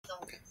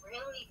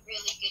actually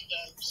really good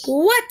games.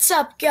 What's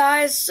up,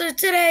 guys? So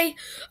today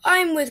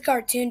I'm with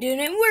Cartunedune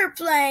and we're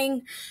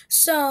playing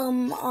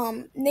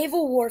some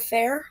naval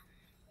warfare.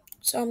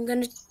 So I'm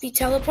gonna be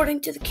teleporting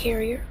to the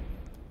carrier,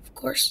 of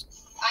course.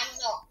 I'm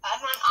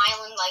on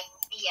island like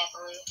B, I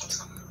believe, or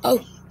something.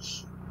 Oh,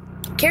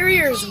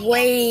 carrier is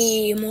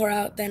way more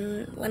out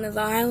than one of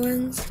the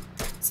islands.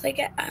 It's like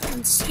at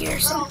Island C or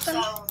something.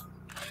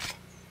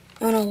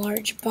 On a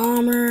large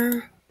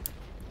bomber.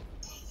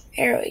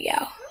 There we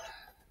go.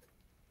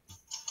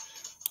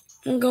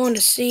 I'm going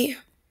to C.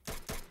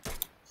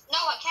 No,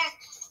 I can't.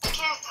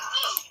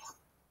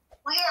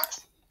 We are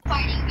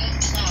fighting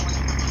good, so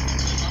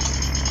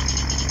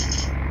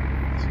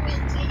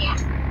yeah.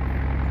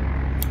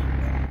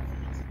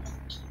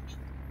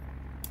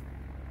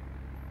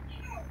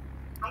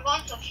 I'm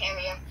going to a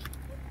carrier.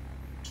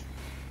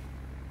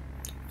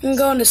 I'm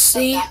going to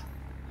C.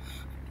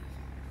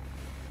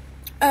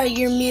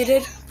 You're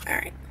muted. All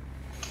right.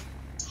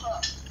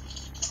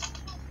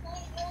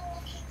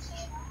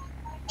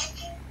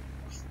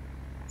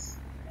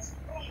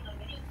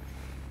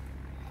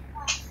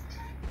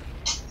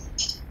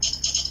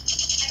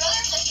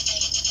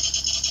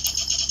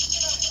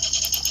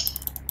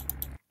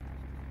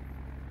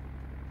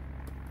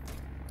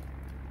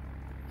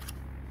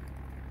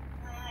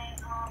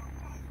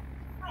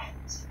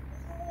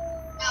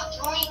 Now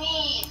join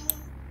me.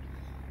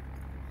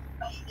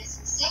 This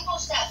is single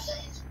steps.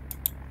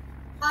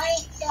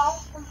 I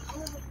don't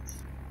complete.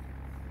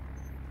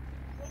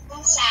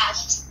 Sad.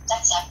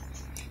 That's it.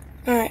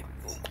 All right.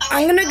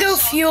 I'm gonna go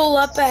fuel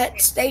up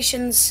at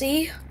Station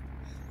C.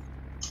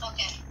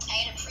 Okay, I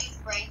had a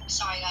brief break.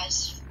 Sorry,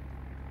 guys.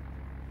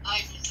 I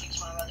did fix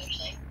my brother's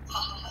thing.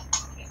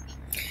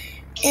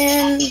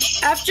 And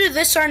after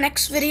this, our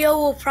next video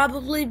will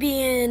probably be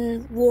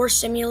in War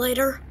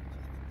Simulator.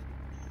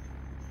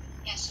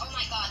 Yes. Oh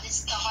my God,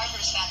 the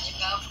harbor's about to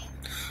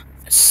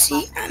go.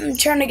 C. I'm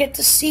trying to get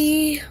to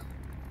C.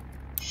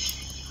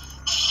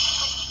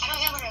 I don't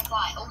have where to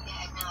fly. Oh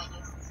yeah, now I do.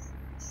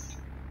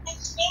 I'm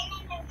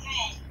standing in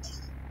red.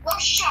 Well,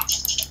 shut.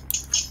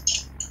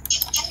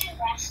 I'm in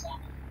Russia.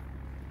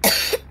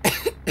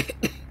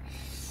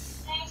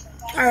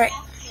 All right.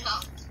 No.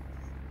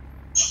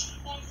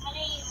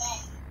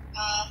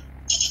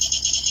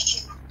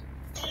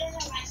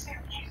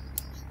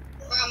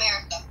 We're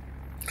America.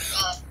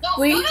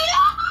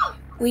 No.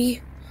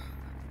 We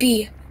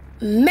be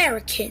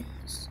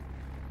Americans.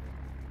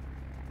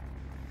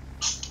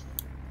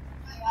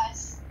 Hi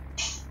guys.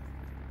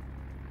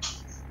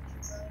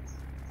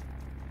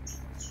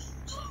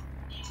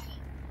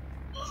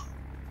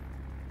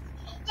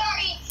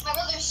 Sorry, my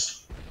brother's.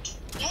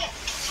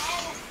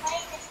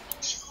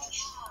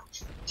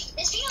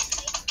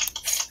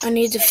 I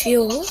need to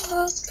fuel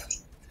up.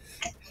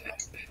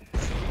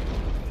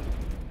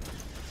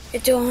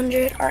 Get to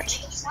 100. All right.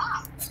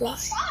 Stop. Fly.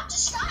 Stop.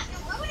 Just stop.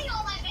 You're ruining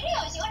all my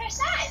videos. You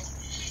understand?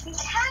 You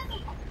can't be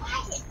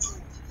quiet.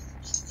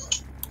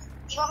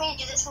 Do you want me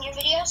to do this in your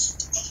videos?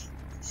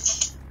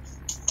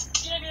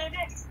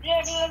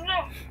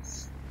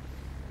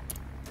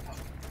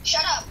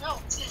 Shut up. No.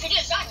 The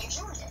video's done. You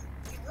ruined it.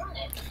 You ruined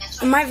it. That's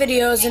what My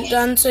video isn't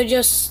done, so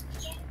just.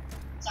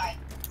 Sorry.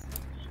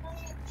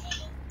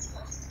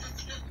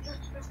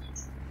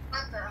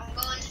 Marker, I'm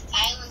going to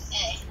Island A.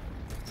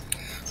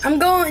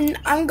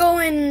 I'm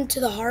going to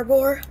the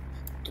harbor.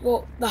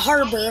 Well, the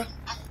harbor.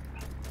 I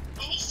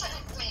need to start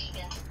playing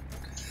again.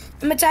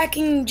 I'm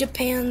attacking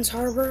Japan's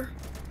harbor.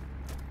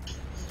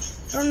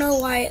 I don't know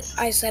why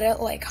I said it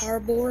like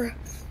harbor.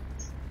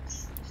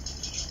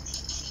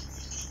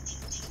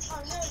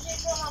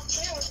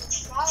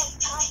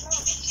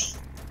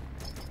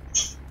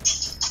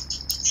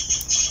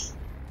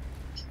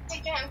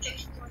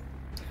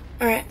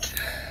 Alright.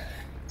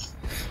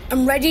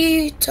 I'm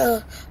ready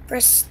to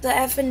press the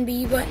F and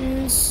B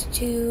buttons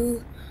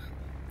to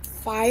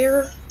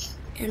fire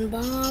and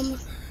bomb.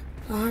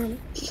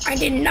 I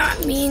did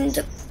not mean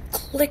to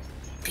click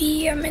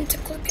B, I meant to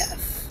click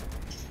F.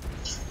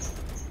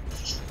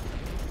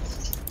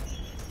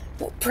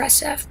 Well,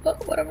 press F,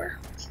 but whatever.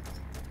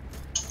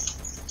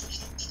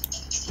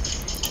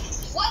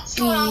 What's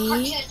going on,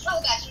 Cartoon? So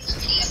guys, in the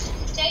video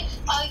today,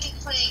 I'll be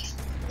playing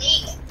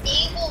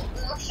Naval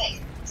Warfare.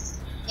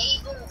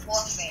 Naval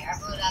Warfare. I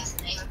believe that's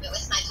the name of it.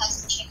 With my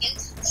cousin Chicken.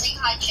 Say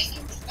hi,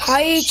 Chicken.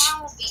 Hi.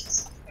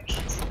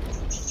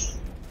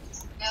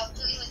 Now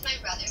playing with my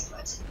brother, but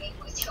it's a big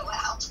way too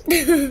loud. I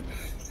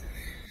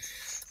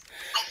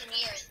can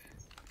hear it.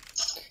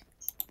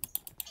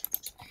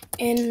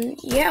 And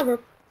yeah, we're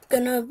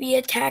gonna be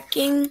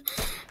attacking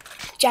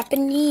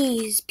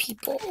Japanese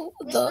people.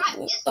 This The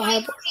might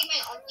harbor. be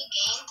my only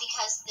game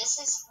because this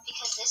was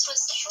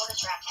the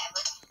shortest round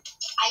ever.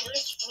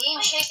 Me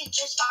and Chicken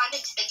just spawned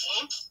into the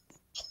game.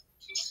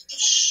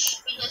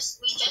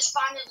 We just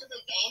spawned into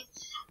the game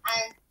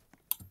and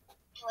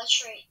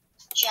literally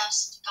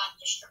just got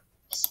destroyed.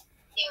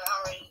 They were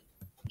already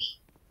beat.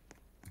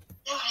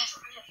 Oh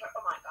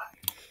my God.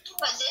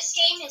 But this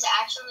game is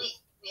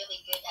actually really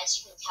good, as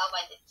you can tell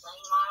by the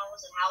plane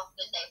models and how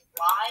good they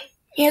fly.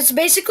 Yeah, it's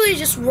basically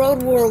just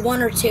World War I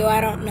or II.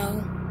 I don't know. I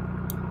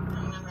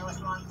don't remember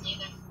which one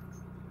either.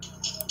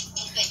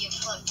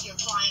 But you're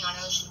flying on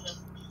ocean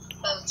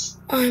boats.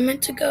 I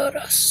meant to go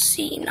to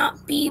C,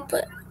 not B,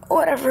 but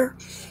whatever.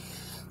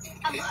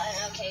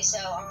 Okay, so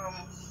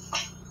I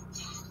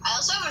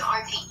also have an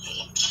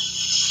RPG.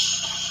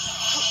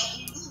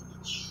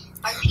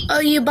 Oh,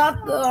 you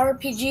bought the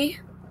RPG?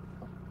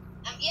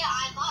 Yeah,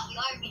 I bought the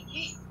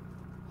RPG.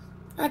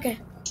 Okay.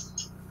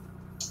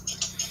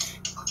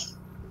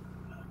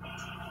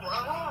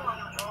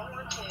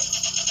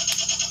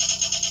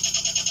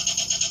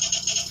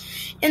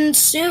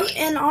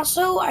 And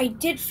also I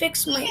did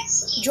fix my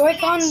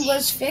Joy-Con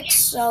was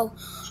fixed, so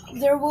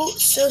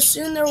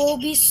soon there will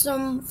be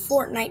some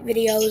Fortnite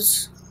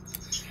videos.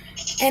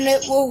 And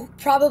it will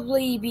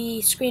probably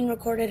be screen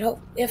recorded.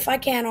 If I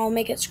can, I'll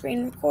make it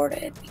screen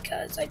recorded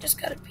because I just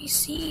got a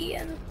PC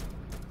and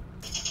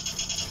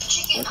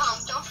Chicken,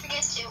 don't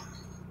forget to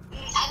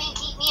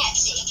meet me at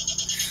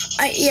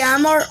C. Yeah,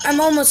 I'm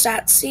almost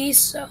at C,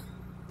 so.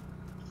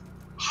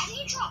 How do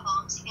you drop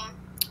bombs again?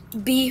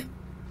 B.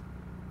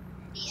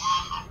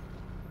 Yeah.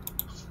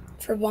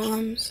 For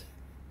bombs.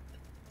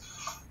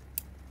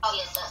 Oh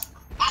yeah,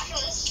 after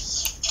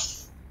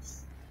this.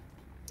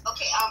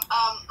 Okay,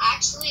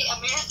 actually,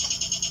 America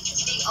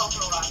is being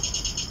overrun.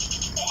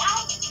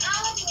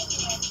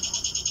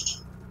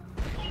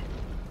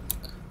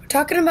 We're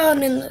talking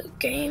about in the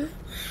game.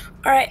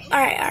 Alright.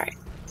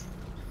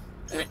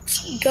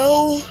 Let's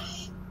go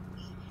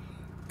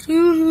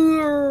to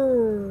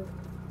here.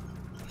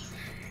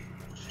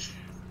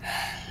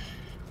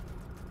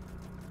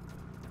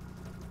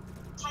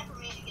 Time for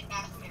me to get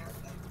back to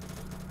America.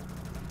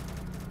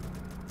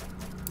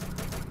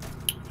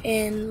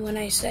 And when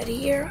I said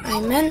here, I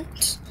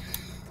meant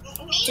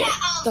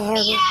the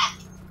harbor.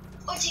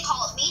 What's he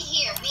called? Me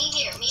here.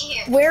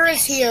 Where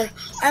is here?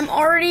 I'm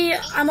already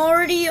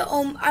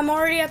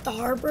at the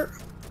harbor.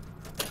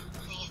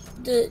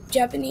 The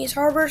Japanese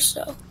harbor,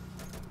 so.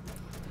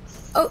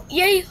 Oh,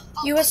 yay!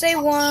 USA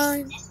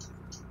won.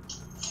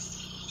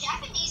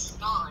 Japanese is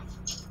gone.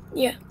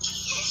 Yeah.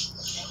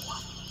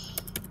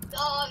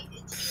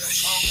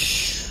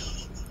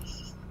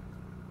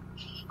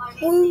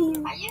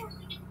 Woo. Are you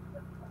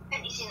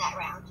finishing that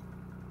round?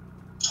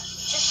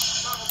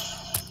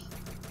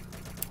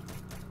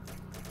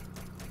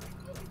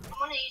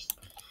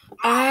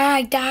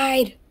 I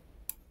died.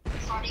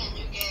 Starting a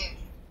new game.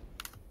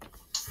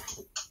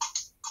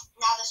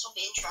 Now this will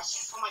be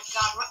interesting. Oh my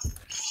god.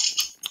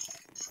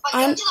 Go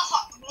to the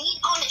meet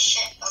on a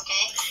ship,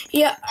 okay?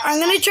 Yeah, I'm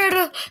gonna try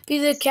to be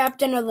the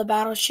captain of the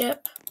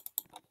battleship.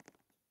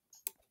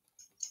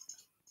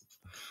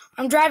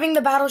 I'm driving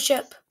the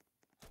battleship.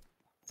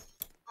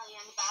 Oh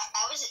yeah,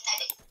 I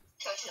didn't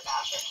go to the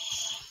battleship.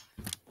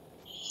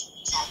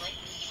 Sadly.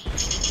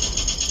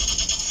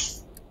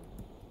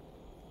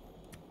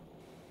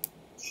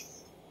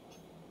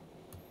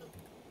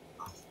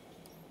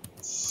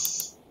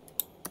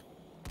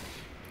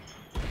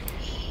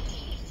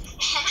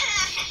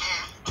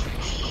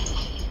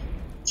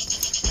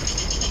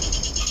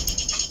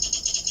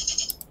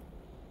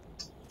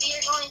 We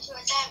are going to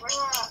attack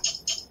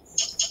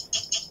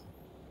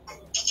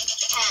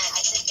Japan,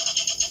 I said so.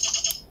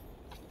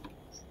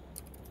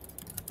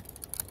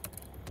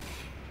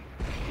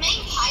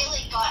 Main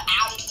pilot got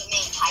out of the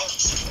main pilot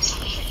seat for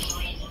some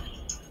reason.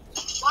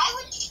 Why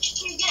would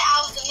you get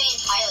out of the main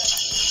pilot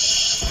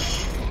seat?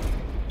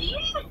 Do you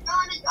even know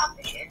how to drop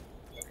the ship?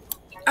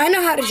 I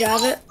know how to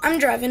drive it. I'm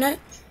driving it.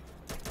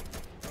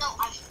 No,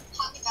 I'm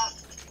talking about.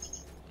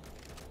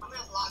 I'm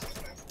gonna vlog this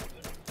first.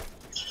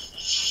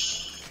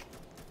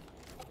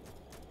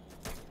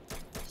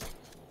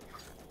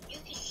 You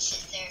can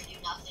sit there and do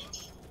nothing.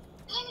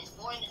 I think it's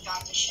boring to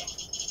drop the ship.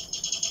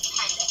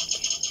 Kinda.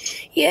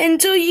 Yeah,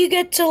 until you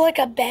get to like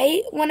a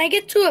base. When I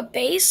get to a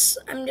base,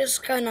 I'm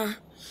just gonna.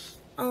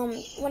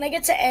 When I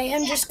get to A,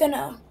 I'm just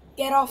gonna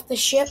get off the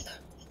ship.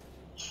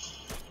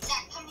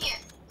 Zach, come here.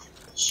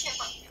 Ship.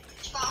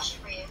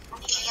 Battleship for you.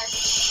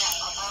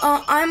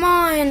 I'm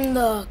on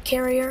the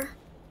carrier.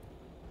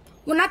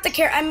 Well, not the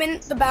carrier. I'm in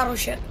the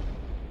battleship.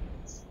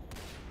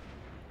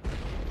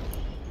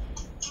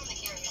 I'm the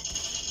carrier.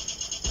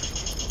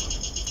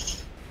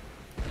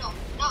 No.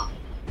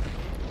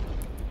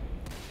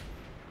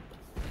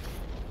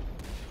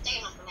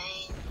 Taking off the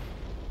main.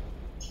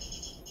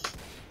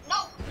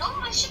 No,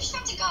 my ship's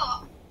got to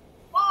go.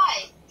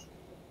 Why?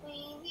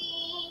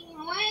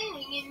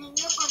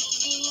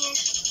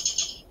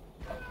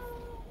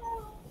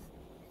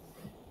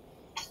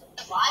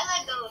 Why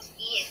let go of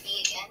E and B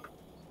again?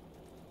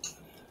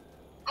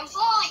 I'm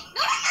falling!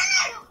 No!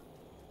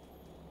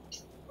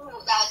 Ooh,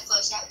 that was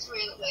close. That was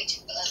really way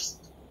too close.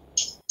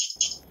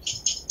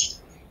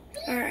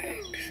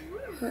 Alright.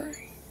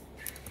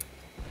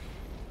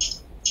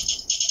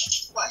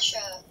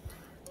 Russia.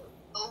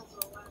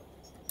 Overrun.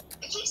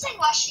 I keep saying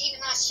Russia even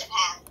though it's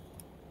Japan.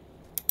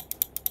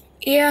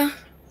 Yeah.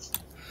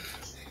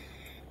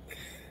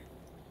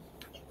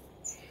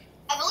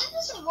 I believe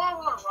this is World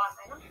War I.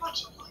 I don't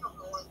watch World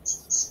War I.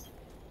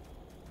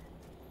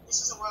 This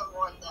is a World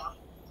War though.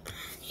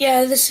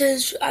 Yeah, this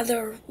is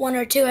either 1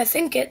 or 2. I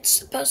think it's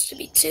supposed to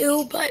be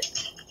 2, but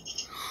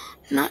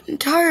not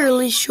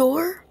entirely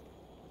sure.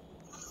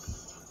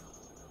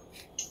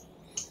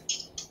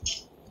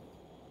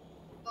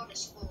 Go to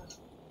school.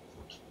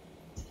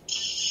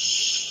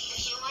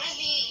 If you want to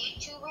be a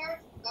YouTuber,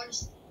 go to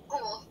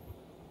school.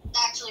 It's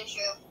actually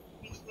true.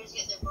 YouTubers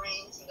get their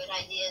brains and good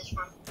ideas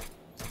from.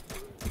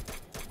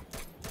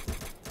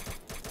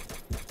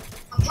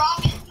 I'm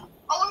dropping.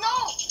 Oh no!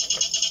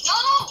 No!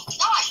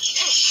 Die!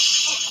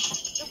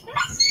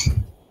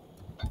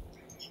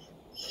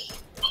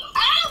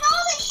 I don't know,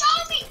 they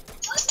shot me!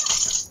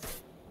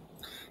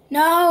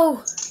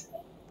 No!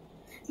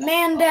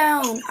 Man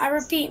down. I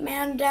repeat,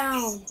 man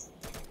down.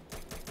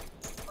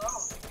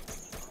 Oh.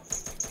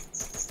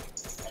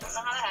 I don't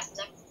know how that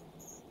happens.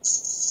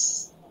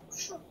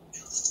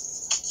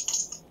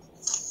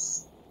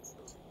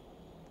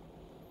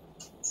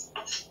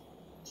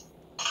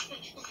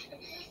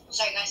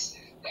 Sorry, guys.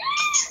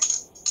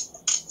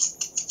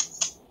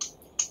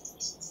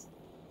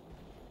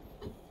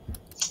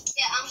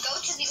 Yeah, go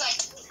to the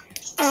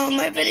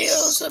My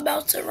video's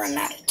about to run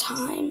out of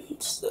time,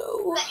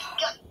 so.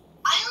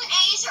 Island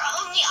A is your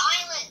only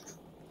island.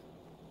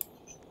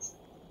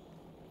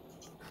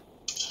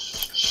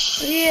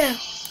 Yeah.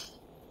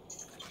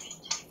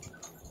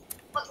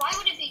 But why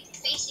would it be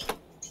facing?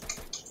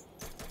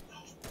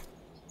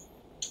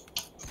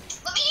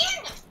 Let me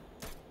in.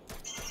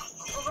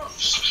 Oh,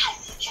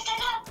 shut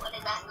that up. What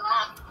did that go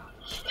up?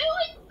 It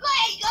was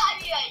like God,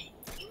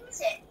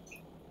 use it.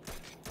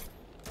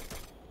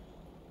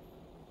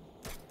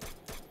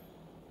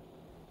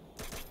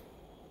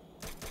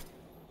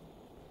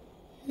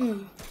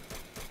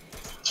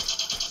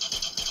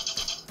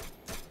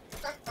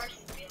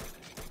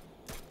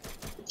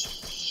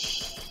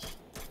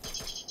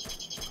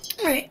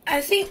 Alright,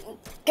 I think,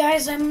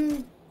 guys,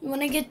 I'm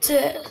gonna get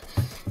to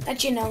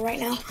let you know right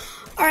now.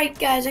 Alright,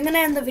 guys, I'm gonna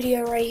end the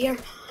video right here.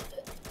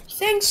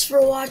 Thanks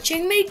for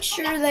watching. Make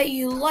sure that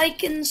you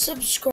like and subscribe.